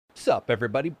What's up,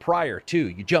 everybody? Prior to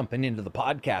you jumping into the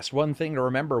podcast, one thing to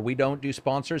remember, we don't do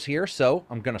sponsors here, so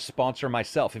I'm going to sponsor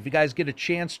myself. If you guys get a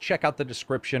chance, check out the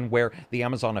description where the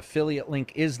Amazon affiliate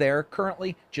link is there,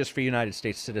 currently just for United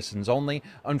States citizens only.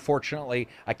 Unfortunately,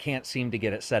 I can't seem to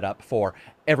get it set up for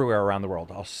everywhere around the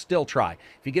world. I'll still try.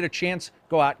 If you get a chance,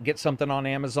 go out and get something on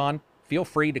Amazon. Feel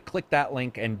free to click that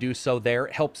link and do so there.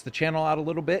 It helps the channel out a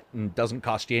little bit and doesn't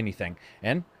cost you anything.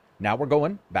 And now we're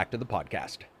going back to the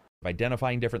podcast.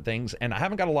 Identifying different things, and I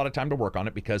haven't got a lot of time to work on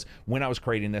it because when I was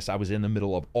creating this, I was in the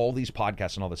middle of all these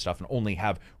podcasts and all this stuff and only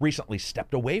have recently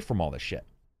stepped away from all this shit.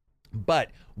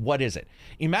 But what is it?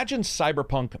 Imagine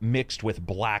cyberpunk mixed with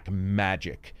black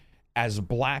magic, as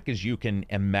black as you can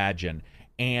imagine,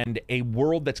 and a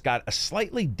world that's got a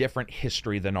slightly different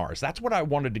history than ours. That's what I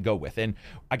wanted to go with. And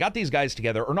I got these guys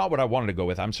together, or not what I wanted to go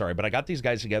with, I'm sorry, but I got these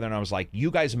guys together and I was like, you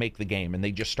guys make the game. And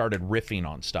they just started riffing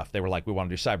on stuff. They were like, we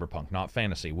want to do cyberpunk, not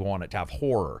fantasy. We want it to have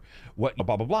horror, what,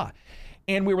 blah, blah, blah.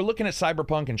 And we were looking at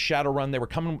cyberpunk and Shadowrun. They were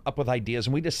coming up with ideas,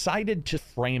 and we decided to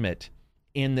frame it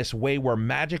in this way where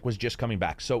magic was just coming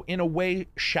back. So in a way,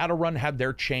 Shadowrun had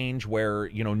their change where,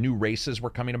 you know, new races were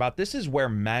coming about. This is where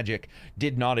magic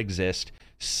did not exist.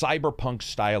 Cyberpunk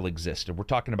style existed. We're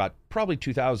talking about probably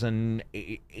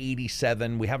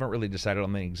 2087. We haven't really decided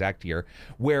on the exact year,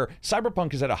 where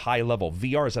cyberpunk is at a high level,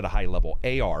 VR is at a high level,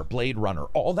 AR, Blade Runner,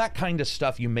 all that kind of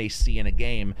stuff you may see in a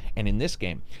game and in this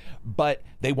game. But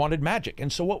they wanted magic.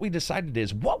 And so what we decided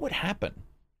is, what would happen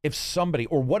if somebody,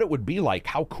 or what it would be like,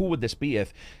 how cool would this be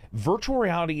if virtual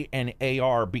reality and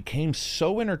AR became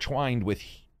so intertwined with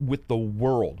the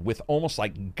world, with almost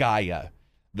like Gaia,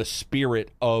 the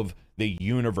spirit of the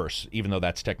universe, even though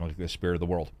that's technically the spirit of the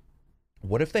world.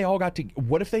 What if they all got to,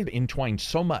 what if they've entwined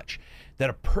so much that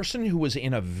a person who was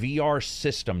in a VR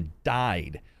system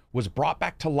died, was brought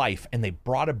back to life, and they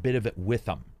brought a bit of it with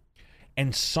them?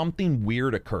 And something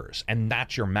weird occurs, and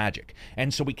that's your magic.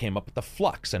 And so we came up with the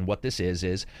Flux, and what this is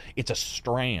it's a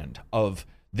strand of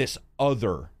this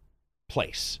other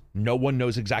place. No one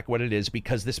knows exactly what it is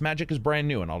because this magic is brand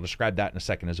new, and I'll describe that in a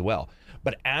second as well.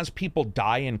 But as people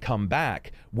die and come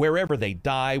back, wherever they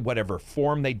die, whatever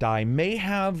form they die, may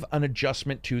have an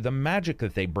adjustment to the magic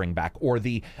that they bring back, or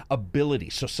the ability.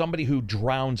 So somebody who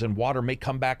drowns in water may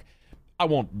come back, I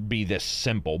won't be this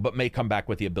simple, but may come back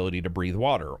with the ability to breathe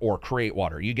water or create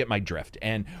water. You get my drift.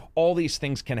 And all these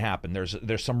things can happen.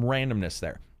 There's some randomness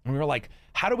there. And we were like,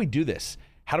 how do we do this?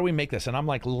 How do we make this? And I'm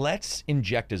like, let's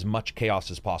inject as much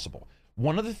chaos as possible.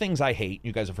 One of the things I hate,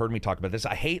 you guys have heard me talk about this,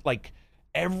 I hate like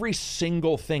every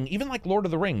single thing, even like Lord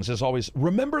of the Rings is always,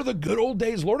 remember the good old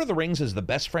days? Lord of the Rings is the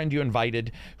best friend you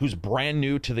invited who's brand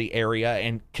new to the area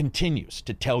and continues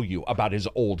to tell you about his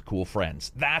old cool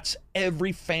friends. That's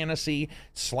every fantasy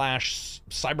 /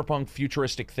 cyberpunk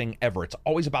futuristic thing ever. It's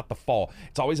always about the fall.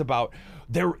 It's always about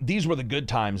these were the good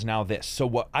times, now this. So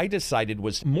what I decided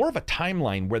was more of a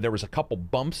timeline where there was a couple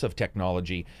bumps of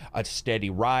technology, a steady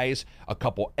rise, a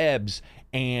couple ebbs,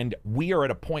 and we are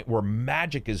at a point where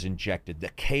magic is injected, the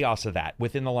chaos of that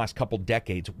within the last couple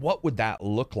decades. What would that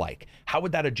look like? How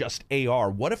would that adjust AR?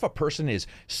 What if a person is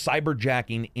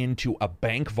cyberjacking into a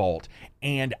bank vault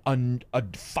and a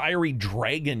fiery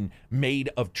dragon made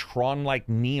of Tron-like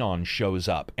neon shows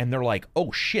up, and they're like,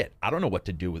 oh shit, I don't know what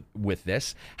to do with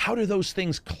this. How do those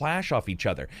things clash off each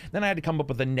other? Then I had to come up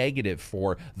with a negative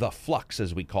for the Flux,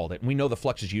 as we called it. And we know the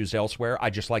Flux is used elsewhere.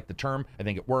 I just like the term. I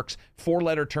think it works.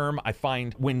 4-letter term. I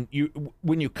find when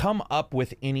you come up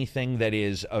with anything that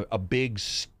is a big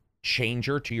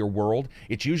changer to your world,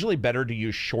 it's usually better to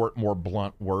use short, more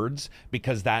blunt words,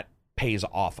 because that pays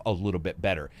off a little bit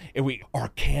better.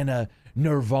 Arcana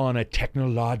Nirvana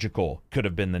Technological could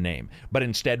have been the name, but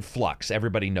instead Flux,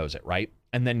 everybody knows it, right?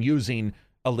 And then using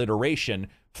alliteration,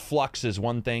 Flux is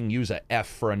one thing, use a F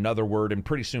for another word, and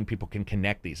pretty soon people can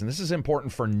connect these. And this is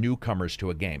important for newcomers to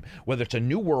a game, whether it's a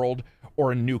new world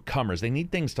or a newcomers. They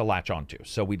need things to latch onto.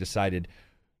 So we decided,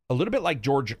 a little bit like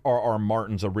George R.R.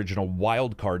 Martin's original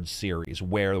Wildcard series,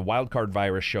 where the Wildcard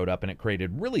virus showed up and it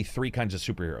created really 3 kinds of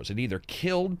superheroes. It either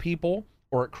killed people,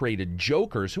 or it created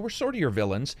jokers, who were sort of your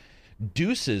villains,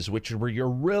 deuces, which were your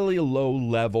really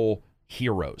low-level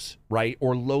heroes, right?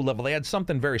 Or low-level. They had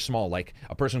something very small, like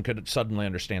a person could suddenly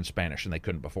understand Spanish and they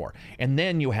couldn't before. And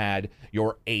then you had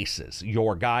your aces,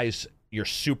 your guys, your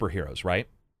superheroes, right?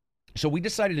 So we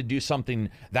decided to do something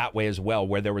that way as well,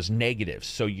 where there was negatives.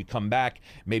 So you come back,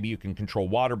 maybe you can control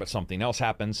water, but something else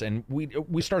happens. And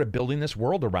we started building this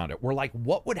world around it. We're like,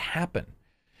 what would happen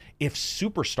if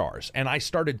superstars, and I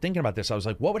started thinking about this, I was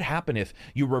like, what would happen if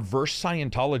you reverse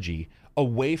Scientology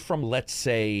away from, let's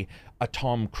say, a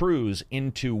Tom Cruise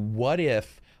into, what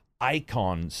if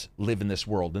icons live in this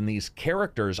world, and these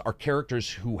characters are characters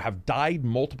who have died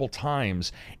multiple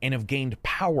times and have gained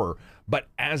power, but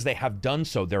as they have done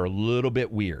so, they're a little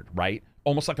bit weird, right?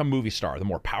 Almost like a movie star. The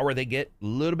more power they get, a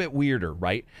little bit weirder,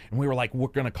 right? And we were like, we're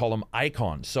going to call them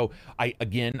icons. So I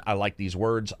like these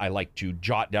words. I like to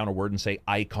jot down a word and say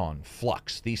icon,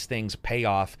 flux. These things pay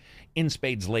off in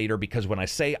spades later, because when I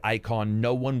say icon,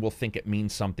 no one will think it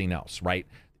means something else, right?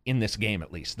 In this game,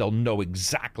 at least, they'll know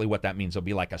exactly what that means. They'll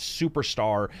be like a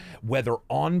superstar, whether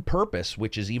on purpose,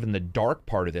 which is even the dark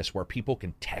part of this, where people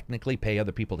can technically pay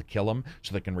other people to kill them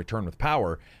so they can return with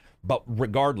power. But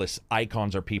regardless,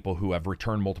 icons are people who have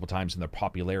returned multiple times, and their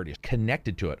popularity is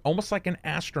connected to it, almost like an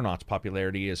astronaut's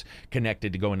popularity is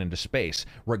connected to going into space,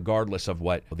 regardless of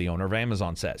what the owner of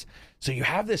Amazon says. So you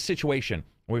have this situation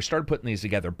where we started putting these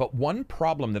together. But one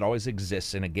problem that always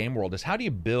exists in a game world is, how do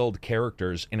you build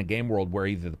characters in a game world where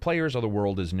either the players or the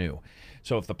world is new?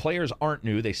 So if the players aren't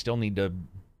new, they still need to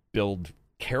build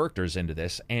characters into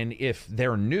this, and if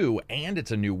they're new and it's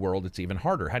a new world, it's even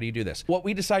harder. How do you do this? What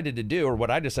we decided to do, or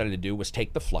what I decided to do, was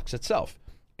take the flux itself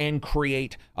and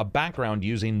create a background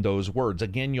using those words.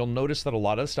 Again, you'll notice that a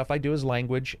lot of the stuff I do is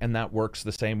language, and that works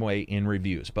the same way in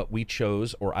reviews, but we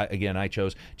chose, or I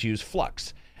chose to use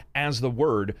flux as the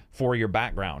word for your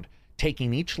background,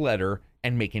 taking each letter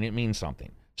and making it mean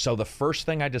something. So the first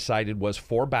thing I decided was,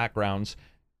 for backgrounds,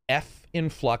 F in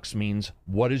flux means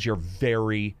what is your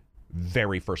very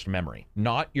first memory,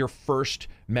 not your first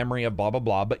memory of blah blah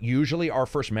blah, but usually our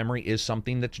first memory is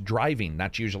something that's driving.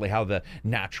 That's usually how the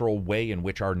natural way in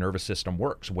which our nervous system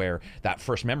works, where that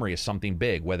first memory is something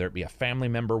big, whether it be a family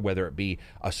member, whether it be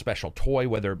a special toy,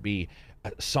 whether it be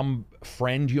some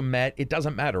friend you met, it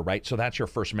doesn't matter, right? So that's your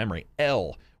first memory.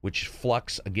 L, which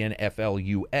flux, again,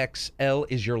 F-L-U-X, L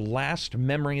is your last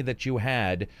memory that you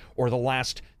had, or the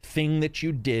last thing that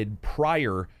you did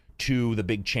prior to the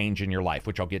big change in your life,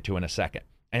 which I'll get to in a second.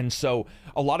 And so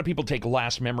a lot of people take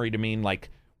last memory to mean like,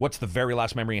 what's the very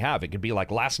last memory you have? It could be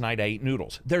like, last night I ate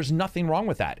noodles. There's nothing wrong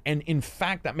with that. And in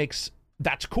fact,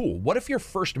 that's cool. What if your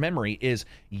first memory is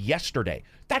yesterday?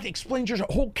 That explains your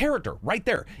whole character right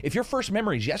there. If your first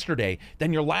memory is yesterday,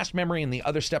 then your last memory and the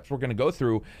other steps we're going to go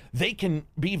through, they can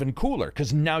be even cooler,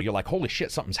 because now you're like, holy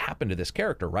shit, something's happened to this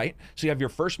character, right? So you have your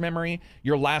first memory,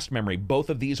 your last memory. Both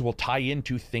of these will tie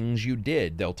into things you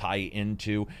did. They'll tie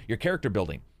into your character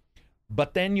building.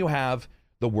 But then you have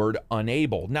the word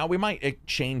unable. Now, we might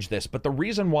change this, but the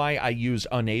reason why I use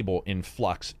unable in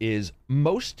flux is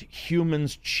most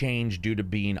humans change due to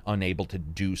being unable to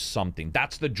do something.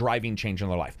 That's the driving change in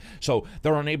their life. So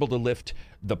they're unable to lift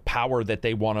the power that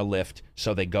they want to lift,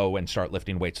 so they go and start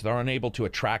lifting weights. They're unable to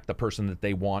attract the person that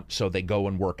they want, so they go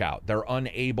and work out. They're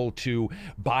unable to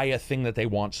buy a thing that they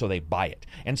want, so they buy it.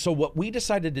 And so what we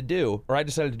decided to do, or I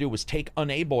decided to do, was take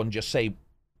unable and just say,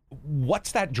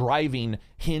 what's that driving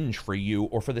hinge for you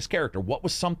or for this character? What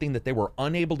was something that they were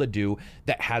unable to do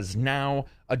that has now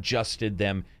adjusted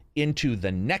them into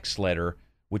the next letter,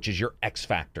 which is your X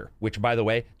factor, which, by the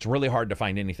way, it's really hard to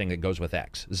find anything that goes with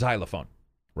X. Xylophone,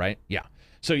 right? Yeah.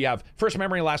 So you have first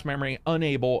memory, last memory,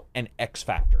 unable, and X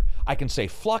factor. I can say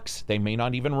flux. They may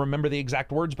not even remember the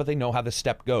exact words, but they know how the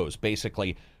step goes.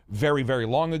 Basically, very, very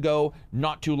long ago,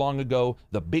 not too long ago,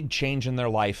 the big change in their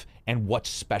life, and what's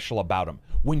special about them.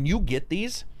 When you get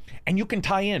these, and you can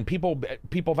tie in, people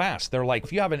have asked, they're like,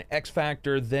 if you have an X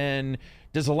factor, then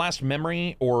does the last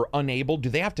memory or unable, do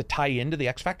they have to tie into the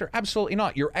X factor? Absolutely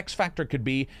not. Your X factor could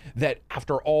be that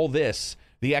after all this,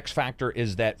 the X factor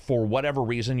is that for whatever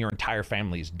reason, your entire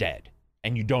family is dead,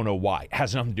 and you don't know why. It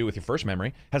has nothing to do with your first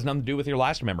memory, has nothing to do with your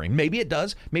last memory. Maybe it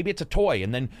does. Maybe it's a toy.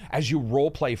 And then as you role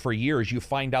play for years, you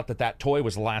find out that that toy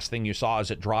was the last thing you saw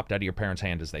as it dropped out of your parents'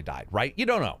 hand as they died, right? You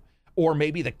don't know. Or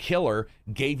maybe the killer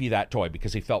gave you that toy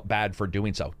because he felt bad for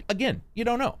doing so. Again, you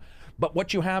don't know. But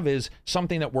what you have is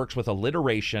something that works with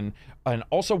alliteration and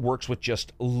also works with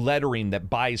just lettering that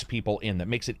buys people in, that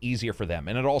makes it easier for them.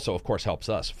 And it also, of course, helps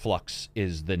us. Flux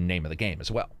is the name of the game as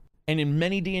well. And in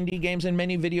many D&D games and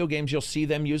many video games, you'll see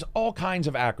them use all kinds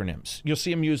of acronyms. You'll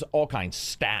see them use all kinds.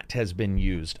 STAT has been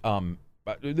used.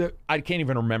 I can't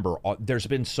even remember. There's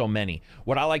been so many.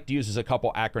 What I like to use is a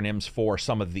couple acronyms for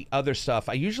some of the other stuff.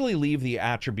 I usually leave the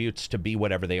attributes to be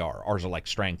whatever they are. Ours are like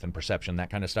strength and perception, that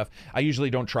kind of stuff. I usually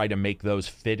don't try to make those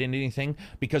fit into anything,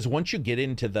 because once you get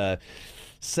into the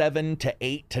 7 to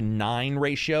 8 to 9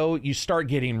 ratio, you start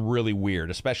getting really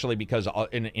weird, especially because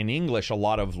in English, a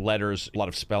lot of letters, a lot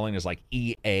of spelling is like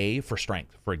EA for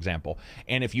strength, for example.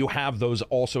 And if you have those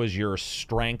also as your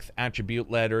strength attribute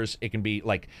letters, it can be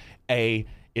like A,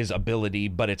 is ability,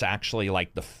 but it's actually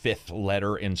like the 5th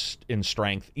letter in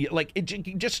strength. Like it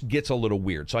just gets a little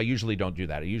weird. So I usually don't do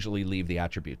that. I usually leave the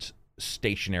attributes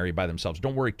stationary by themselves.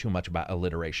 Don't worry too much about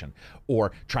alliteration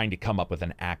or trying to come up with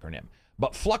an acronym.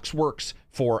 But Flux works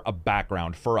for a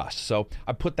background for us. So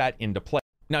I put that into play.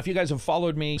 Now, if you guys have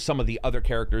followed me, some of the other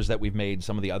characters that we've made,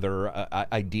 some of the other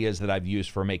ideas that I've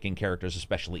used for making characters,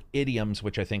 especially idioms,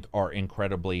 which I think are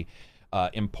incredibly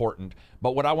important.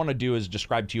 But what I want to do is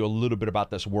describe to you a little bit about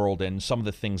this world and some of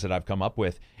the things that I've come up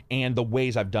with and the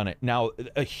ways I've done it. Now,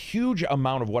 a huge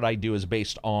amount of what I do is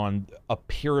based on a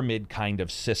pyramid kind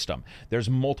of system. There's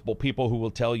multiple people who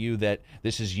will tell you that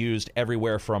this is used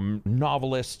everywhere from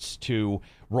novelists to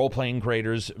role-playing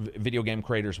creators, video game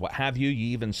creators, what have you. You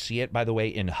even see it, by the way,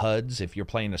 in HUDs. If you're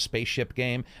playing a spaceship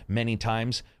game, many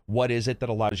times, what is it that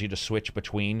allows you to switch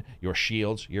between your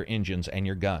shields, your engines, and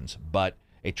your guns? But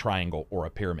a triangle or a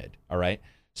pyramid, all right?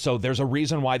 So there's a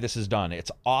reason why this is done.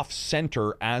 It's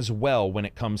off-center as well when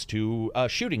it comes to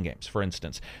shooting games, for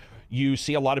instance. You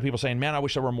see a lot of people saying, man, I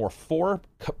wish there were more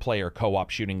 4-player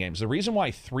co-op shooting games. The reason why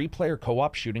 3-player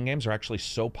co-op shooting games are actually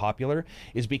so popular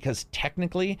is because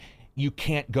technically you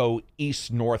can't go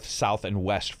east, north, south, and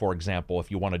west, for example, if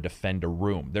you want to defend a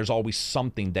room. There's always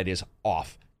something that is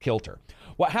off kilter.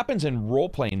 What happens in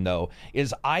role-playing, though,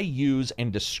 is I use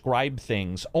and describe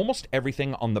things, almost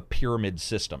everything on the pyramid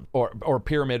system, or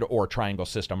pyramid or triangle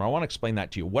system. And I want to explain that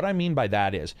to you. What I mean by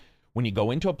that is when you go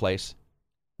into a place,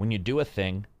 when you do a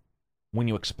thing, when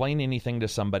you explain anything to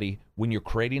somebody, when you're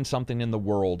creating something in the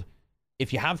world,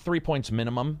 if you have 3 points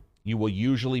minimum, you will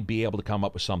usually be able to come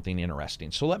up with something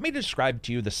interesting. So let me describe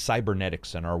to you the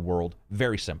cybernetics in our world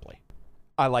very simply.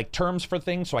 I like terms for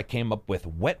things, so I came up with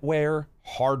wetware,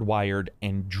 hardwired,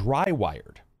 and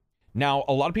drywired. Now,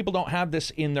 a lot of people don't have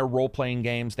this in their role-playing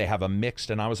games. They have a mixed,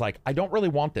 and I was like, I don't really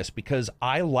want this because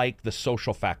I like the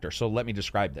social factor. So let me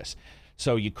describe this.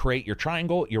 So you create your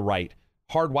triangle, you're right.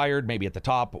 Hardwired, maybe at the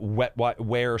top,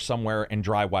 wetware somewhere, and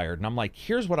drywired. And I'm like,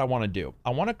 here's what I want to do.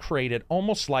 I want to create it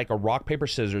almost like a rock, paper,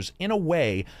 scissors in a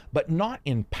way, but not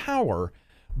in power,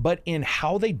 but in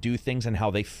how they do things and how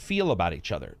they feel about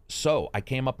each other. So I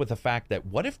came up with the fact that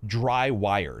what if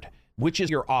dry-wired, which is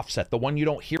your offset, the one you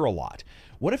don't hear a lot,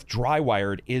 what if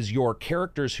dry-wired is your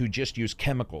characters who just use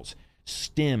chemicals,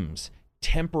 stims,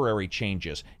 temporary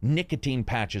changes, nicotine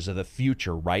patches of the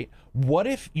future, right? What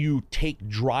if you take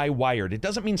dry-wired? It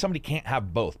doesn't mean somebody can't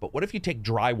have both, but what if you take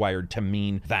dry-wired to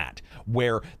mean that,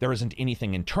 where there isn't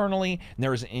anything internally, and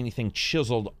there isn't anything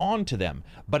chiseled onto them,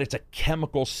 but it's a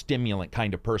chemical stimulant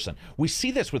kind of person. We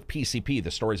see this with PCP,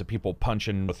 the stories of people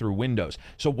punching through windows.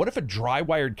 So what if a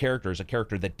dry-wired character is a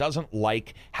character that doesn't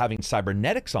like having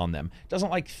cybernetics on them,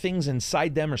 doesn't like things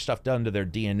inside them or stuff done to their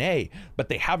DNA, but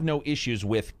they have no issues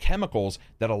with chemicals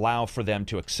that allow for them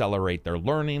to accelerate their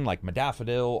learning, like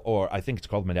modafinil, or I think it's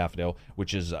called modafinil,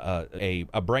 which is a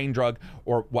brain drug,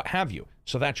 or what have you.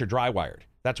 So that's your dry-wired.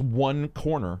 That's one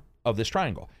corner of this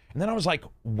triangle. And then I was like,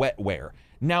 wetware.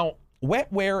 Now,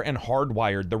 wetware and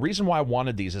hardwired, the reason why I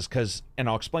wanted these is because, and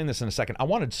I'll explain this in a second, I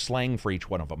wanted slang for each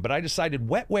one of them, but I decided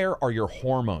wetware are your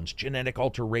hormones, genetic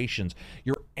alterations,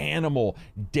 your animal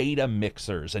data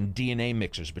mixers and DNA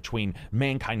mixers between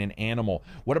mankind and animal.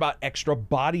 What about extra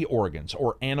body organs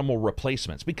or animal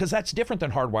replacements? Because that's different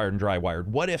than hardwired and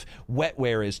dry-wired. What if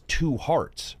wetware is 2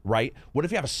 hearts, right? What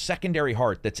if you have a secondary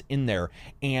heart that's in there,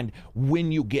 and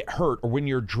when you get hurt or when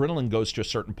your adrenaline goes to a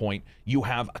certain point, you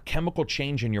have a chemical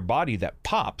change in your body that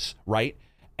pops, right?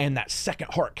 And that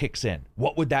second heart kicks in.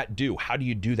 What would that do? How do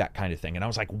you do that kind of thing? And I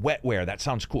was like, wetware, that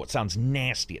sounds cool. It sounds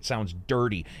nasty. It sounds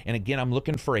dirty. And again, I'm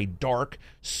looking for a dark,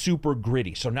 super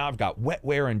gritty. So now I've got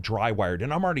wetware and dry-wired.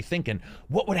 And I'm already thinking,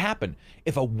 what would happen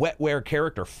if a wetware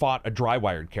character fought a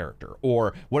dry-wired character?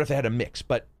 Or what if they had a mix?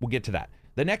 But we'll get to that.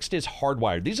 The next is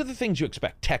hardwired. These are the things you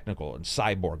expect: technical and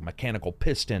cyborg, mechanical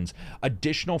pistons,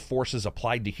 additional forces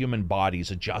applied to human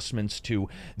bodies, adjustments to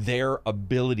their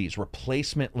abilities,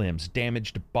 replacement limbs,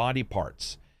 damaged body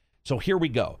parts. So here we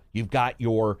go. You've got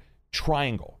your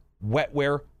triangle,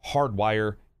 wetware,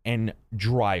 hardwire, and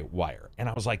dry wire. And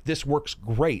I was like, this works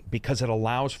great because it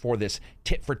allows for this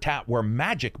tit for tat, where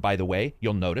magic, by the way,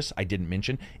 you'll notice I didn't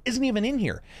mention, isn't even in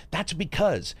here. That's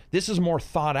because this is more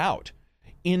thought out.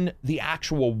 In the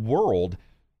actual world,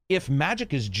 if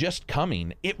magic is just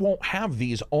coming, it won't have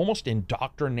these almost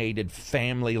indoctrinated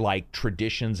family-like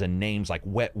traditions and names like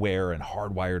wetware and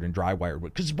hardwired and dry-wired,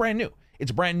 because it's brand new.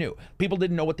 It's brand new. People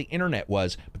didn't know what the internet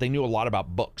was, but they knew a lot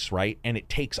about books, right? And it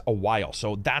takes a while.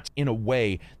 So that's, in a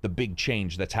way, the big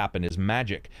change that's happened is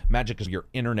magic. Magic is your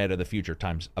internet of the future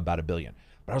times about 1 billion.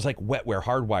 But I was like, wetware,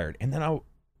 hardwired. And then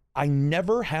I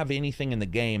never have anything in the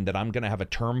game that I'm going to have a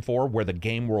term for where the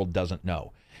game world doesn't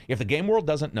know. If the game world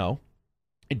doesn't know,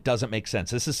 it doesn't make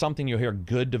sense. This is something you'll hear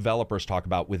good developers talk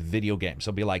about with video games.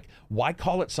 They'll be like, why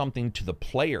call it something to the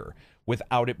player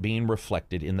without it being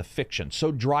reflected in the fiction?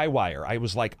 So Drywire, I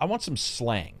was like, I want some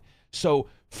slang. So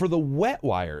for the wet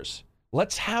wires,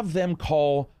 let's have them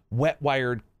call wet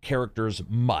wired characters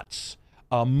mutts.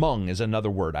 Mung is another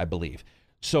word, I believe.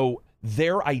 So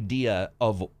their idea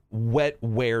of wet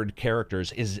wired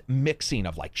characters is mixing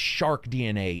of like shark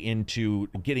DNA into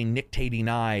getting nictating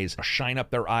eyes, shine up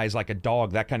their eyes like a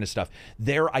dog, that kind of stuff.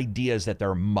 Their idea is that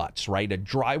they're mutts, right? A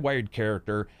dry wired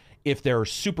character, if they're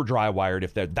super dry wired,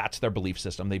 if that's their belief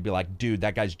system, they'd be like, dude,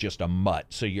 that guy's just a mutt.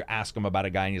 So you ask him about a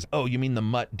guy and he's, oh, you mean the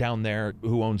mutt down there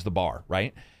who owns the bar,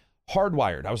 right?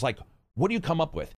 Hardwired. I was like, what do you come up with?